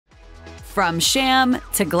From sham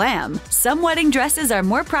to glam, some wedding dresses are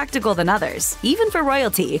more practical than others, even for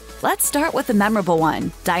royalty. Let's start with a memorable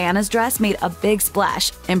one. Diana's dress made a big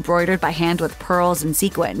splash, embroidered by hand with pearls and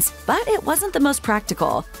sequins, but it wasn't the most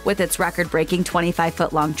practical. With its record-breaking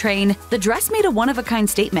 25-foot-long train, the dress made a one-of-a-kind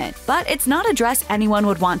statement, but it's not a dress anyone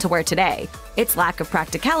would want to wear today. Its lack of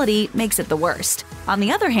practicality makes it the worst. On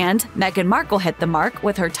the other hand, Meghan Markle hit the mark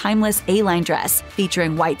with her timeless A-line dress,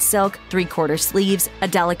 featuring white silk, three-quarter sleeves, a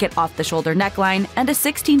delicate off-the-shoulder neckline, and a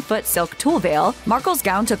 16-foot silk tulle veil. Markle's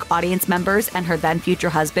gown took audience members and her then-future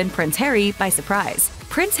husband, Prince Harry, by surprise.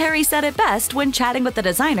 Prince Harry said it best when chatting with the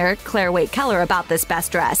designer, Claire Waite Keller, about this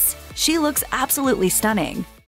best dress. "She looks absolutely stunning."